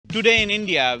Today in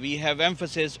India, we have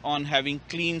emphasis on having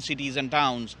clean cities and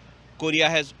towns. Korea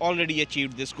has already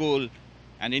achieved this goal,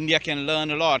 and India can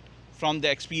learn a lot from the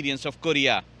experience of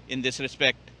Korea in this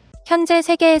respect. 현재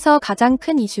세계에서 가장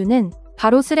큰 이슈는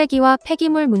바로 쓰레기와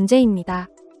폐기물 문제입니다.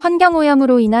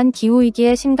 환경오염으로 인한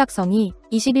기후위기의 심각성이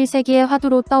 21세기의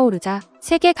화두로 떠오르자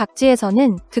세계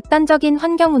각지에서는 극단적인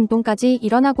환경운동까지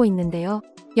일어나고 있는데요.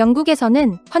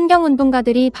 영국에서는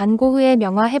환경운동가들이 반고흐의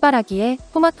명화 해바라기에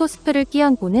토마토 스프를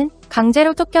끼얹고는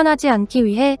강제로 쫓겨나지 않기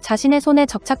위해 자신의 손에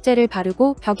접착제를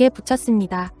바르고 벽에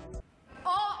붙였습니다.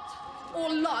 Art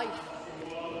or life?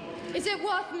 Is it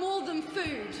worth more than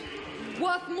food?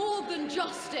 Worth more than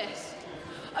justice?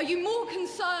 Are you more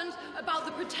concerned about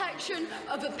the protection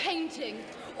of a painting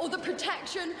or the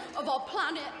protection of our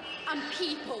planet and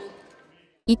people?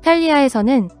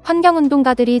 이탈리아에서는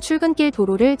환경운동가들이 출근길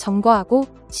도로를 점거하고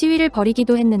시위를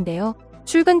벌이기도 했는데요.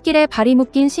 출근길에 발이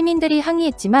묶인 시민들이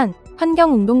항의했지만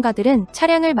환경운동가들은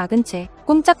차량을 막은 채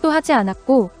꼼짝도 하지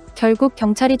않았고 결국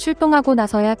경찰이 출동하고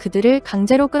나서야 그들을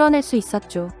강제로 끌어낼 수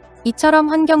있었죠. 이처럼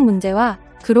환경 문제와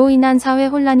그로 인한 사회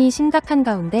혼란이 심각한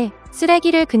가운데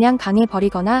쓰레기를 그냥 강에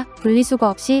버리거나 분리수거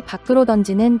없이 밖으로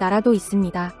던지는 나라도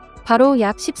있습니다. 바로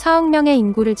약 14억 명의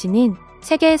인구를 지닌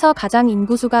세계에서 가장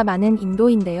인구수가 많은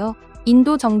인도인데요.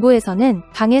 인도 정부에서는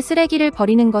강에 쓰레기를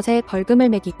버리는 것에 벌금을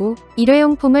매기고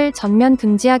일회용품을 전면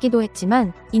금지하기도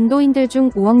했지만 인도인들 중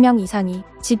 5억 명 이상이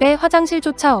집에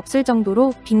화장실조차 없을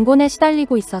정도로 빈곤에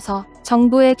시달리고 있어서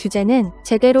정부의 규제는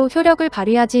제대로 효력을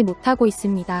발휘하지 못하고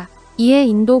있습니다. 이에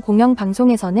인도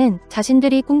공영방송에서는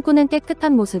자신들이 꿈꾸는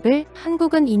깨끗한 모습을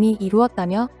한국은 이미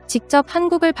이루었다며 직접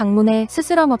한국을 방문해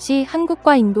스스럼 없이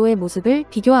한국과 인도의 모습을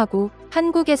비교하고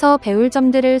한국에서 배울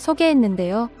점들을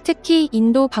소개했는데요. 특히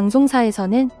인도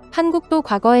방송사에서는 한국도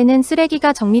과거에는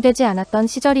쓰레기가 정리되지 않았던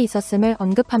시절이 있었음을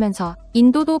언급하면서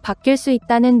인도도 바뀔 수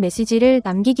있다는 메시지를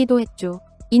남기기도 했죠.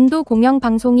 인도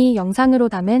공영방송이 영상으로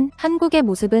담은 한국의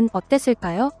모습은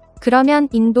어땠을까요? 그러면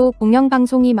인도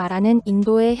공영방송이 말하는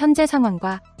인도의 현재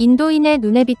상황과 인도인의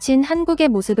눈에 비친 한국의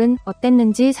모습은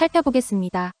어땠는지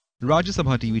살펴보겠습니다. Rajya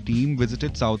Sabha TV team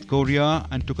visited South Korea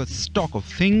and took a stock of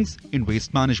things in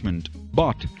waste management.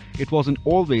 But it wasn't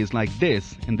always like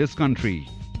this in this country.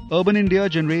 Urban India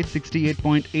generates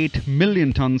 68.8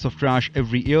 million tons of trash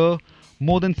every year.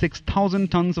 More than 6,000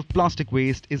 tons of plastic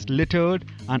waste is littered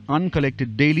and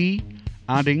uncollected daily,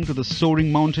 adding to the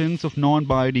soaring mountains of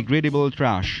non-biodegradable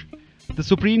trash. The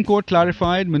Supreme Court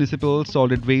clarified municipal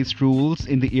solid waste rules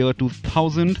in the year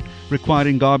 2000,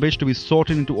 requiring garbage to be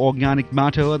sorted into organic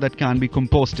matter that can be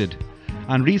composted,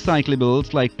 and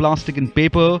recyclables like plastic and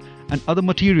paper and other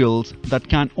materials that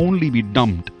can only be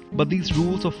dumped. But these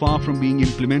rules are far from being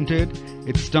implemented.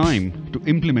 It's time to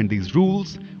implement these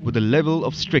rules with a level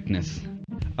of strictness.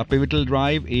 A pivotal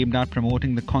drive aimed at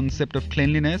promoting the concept of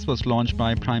cleanliness was launched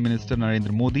by Prime Minister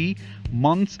Narendra Modi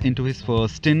months into his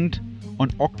first stint on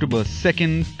October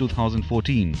 2nd,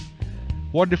 2014.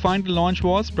 What defined the launch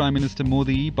was Prime Minister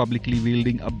Modi publicly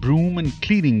wielding a broom and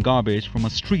cleaning garbage from a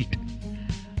street.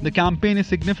 The campaign is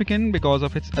significant because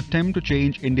of its attempt to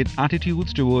change Indian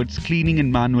attitudes towards cleaning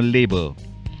and manual labour.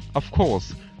 Of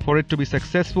course, for it to be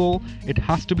successful, it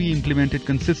has to be implemented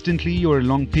consistently over a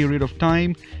long period of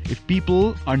time if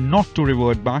people are not to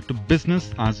revert back to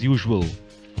business as usual.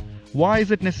 Why is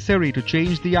it necessary to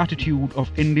change the attitude of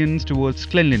Indians towards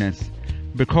cleanliness?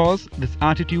 Because this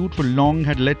attitude for long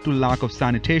had led to lack of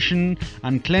sanitation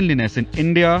and cleanliness in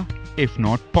India, if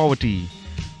not poverty.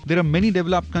 There are many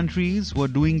developed countries who are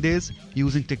doing this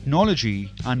using technology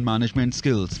and management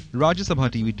skills. Rajya Sabha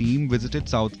TV team visited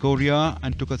South Korea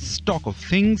and took a stock of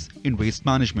things in waste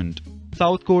management.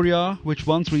 South Korea, which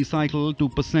once recycled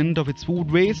 2% of its food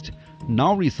waste,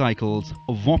 now recycles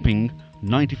a whopping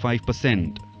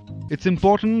 95%. It's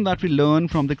important that we learn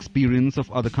from the experience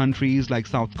of other countries like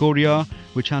South Korea,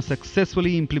 which has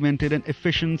successfully implemented an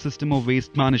efficient system of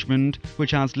waste management,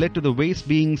 which has led to the waste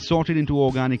being sorted into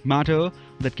organic matter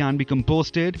that can be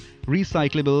composted,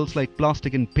 recyclables like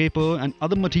plastic and paper and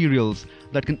other materials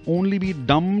that can only be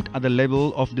dumped at the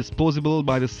level of disposable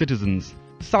by the citizens.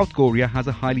 South Korea has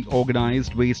a highly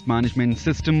organized waste management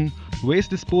system.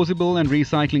 Waste disposal and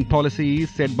recycling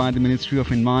policies set by the Ministry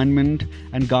of Environment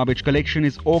and garbage collection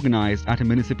is organized at a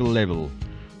municipal level.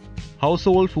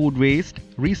 Household food waste,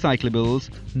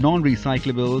 recyclables,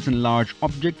 non-recyclables and large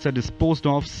objects are disposed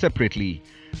of separately.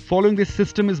 Following this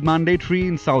system is mandatory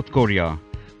in South Korea.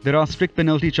 There are strict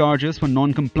penalty charges for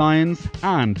non-compliance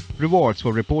and rewards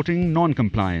for reporting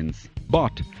non-compliance.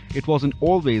 But it wasn't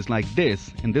always like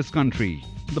this in this country.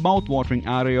 The mouth-watering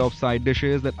array of side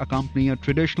dishes that accompany a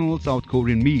traditional South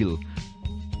Korean meal.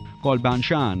 called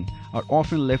banchan, are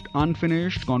often left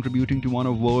unfinished, contributing to one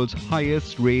of the world's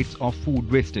highest rates of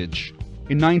food wastage.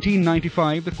 In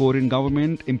 1995, the Korean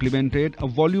government implemented a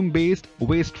volume-based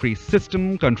waste-free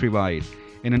system countrywide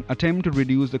in an attempt to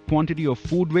reduce the quantity of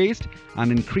food waste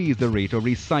and increase the rate of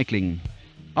recycling.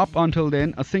 Up until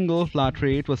then, a single flat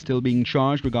rate was still being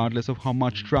charged regardless of how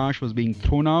much trash was being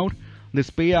thrown out. This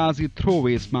pay-as-you-throw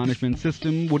waste management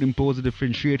system would impose a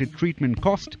differentiated treatment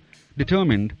cost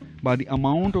determined by the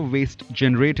amount of waste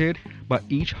generated by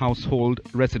each household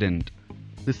resident.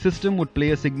 The system would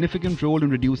play a significant role in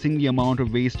reducing the amount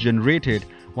of waste generated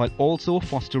while also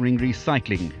fostering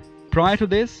recycling. Prior to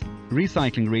this,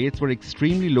 recycling rates were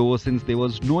extremely low since there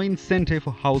was no incentive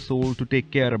for households to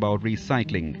take care about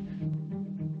recycling.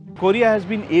 Korea has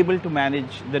been able to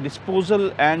manage the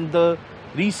disposal and the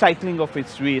recycling of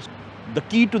its waste. The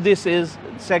key to this is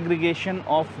segregation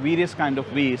of various kinds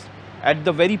of waste at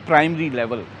the very primary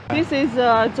level. This is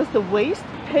just a waste,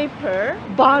 paper,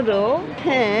 bottle,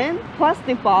 can,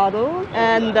 plastic bottle,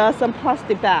 and some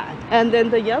plastic bag. And then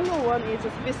the yellow one is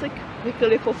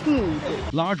specifically for food.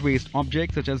 Large waste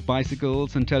objects such as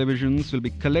bicycles and televisions will be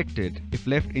collected if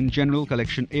left in general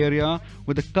collection area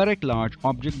with the correct large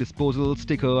object disposal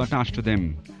sticker attached to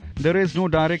them. There is no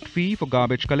direct fee for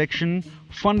garbage collection.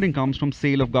 Funding comes from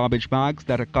sale of garbage bags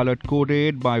that are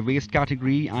color-coded by waste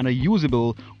category and are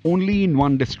usable only in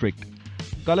one district.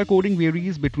 Color coding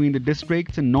varies between the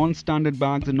districts and non-standard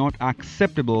bags are not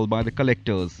acceptable by the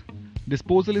collectors.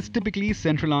 Disposal is typically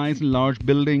centralized in large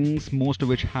buildings, most of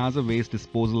which has a waste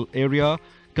disposal area,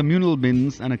 communal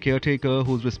bins and a caretaker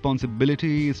whose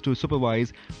responsibility is to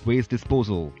supervise waste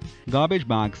disposal. Garbage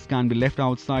bags can be left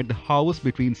outside the house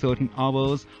between certain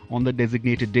hours on the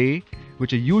designated day,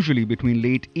 which are usually between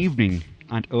late evening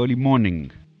and early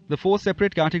morning. The four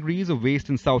separate categories of waste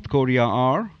in South Korea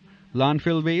are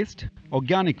landfill waste,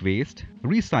 organic waste,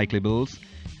 recyclables,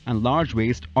 and large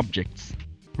waste objects.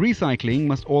 Recycling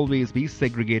must always be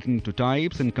segregated into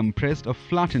types and compressed or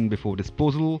flattened before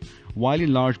disposal, while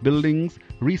in large buildings,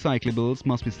 recyclables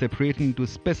must be separated into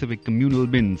specific communal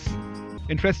bins.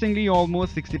 Interestingly,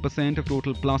 almost 60% of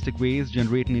total plastic waste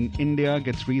generated in India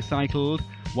gets recycled,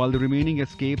 while the remaining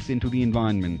escapes into the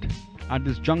environment. At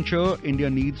this juncture, India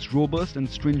needs robust and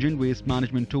stringent waste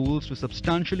management tools to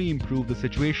substantially improve the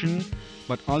situation,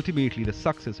 but ultimately the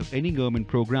success of any government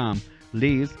program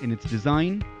lays in its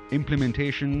design,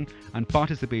 implementation and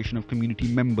participation of community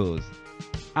members.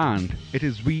 And it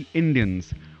is we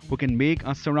Indians who can make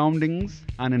our surroundings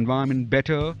and environment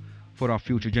better for our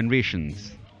future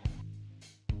generations.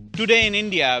 Today in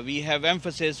India, we have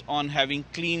emphasis on having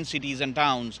clean cities and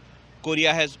towns.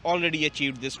 Korea has already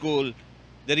achieved this goal.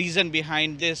 The reason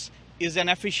behind this is an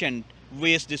efficient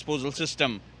waste disposal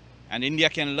system, and India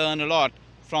can learn a lot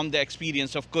from the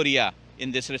experience of Korea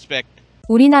in this respect.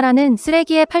 우리나라는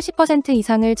쓰레기의 80%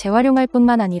 이상을 재활용할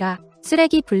뿐만 아니라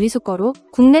쓰레기 분리수거로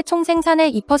국내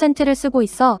총생산의 2%를 쓰고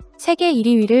있어 세계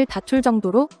 1위를 다툴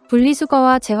정도로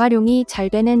분리수거와 재활용이 잘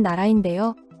되는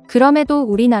나라인데요. 그럼에도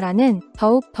우리나라는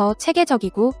더욱 더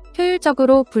체계적이고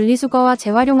효율적으로 분리수거와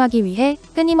재활용하기 위해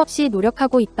끊임없이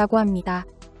노력하고 있다고 합니다.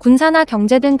 군사나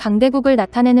경제 등 강대국을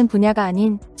나타내는 분야가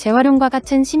아닌 재활용과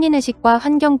같은 시민의식과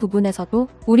환경 부분에서도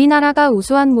우리나라가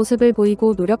우수한 모습을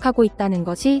보이고 노력하고 있다는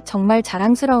것이 정말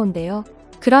자랑스러운데요.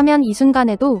 그러면 이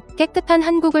순간에도 깨끗한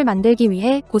한국을 만들기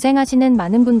위해 고생하시는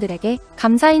많은 분들에게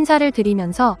감사 인사를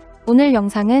드리면서 오늘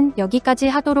영상은 여기까지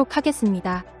하도록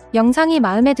하겠습니다. 영상이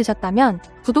마음에 드셨다면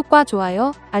구독과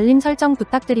좋아요, 알림 설정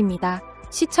부탁드립니다.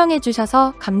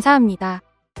 시청해주셔서 감사합니다.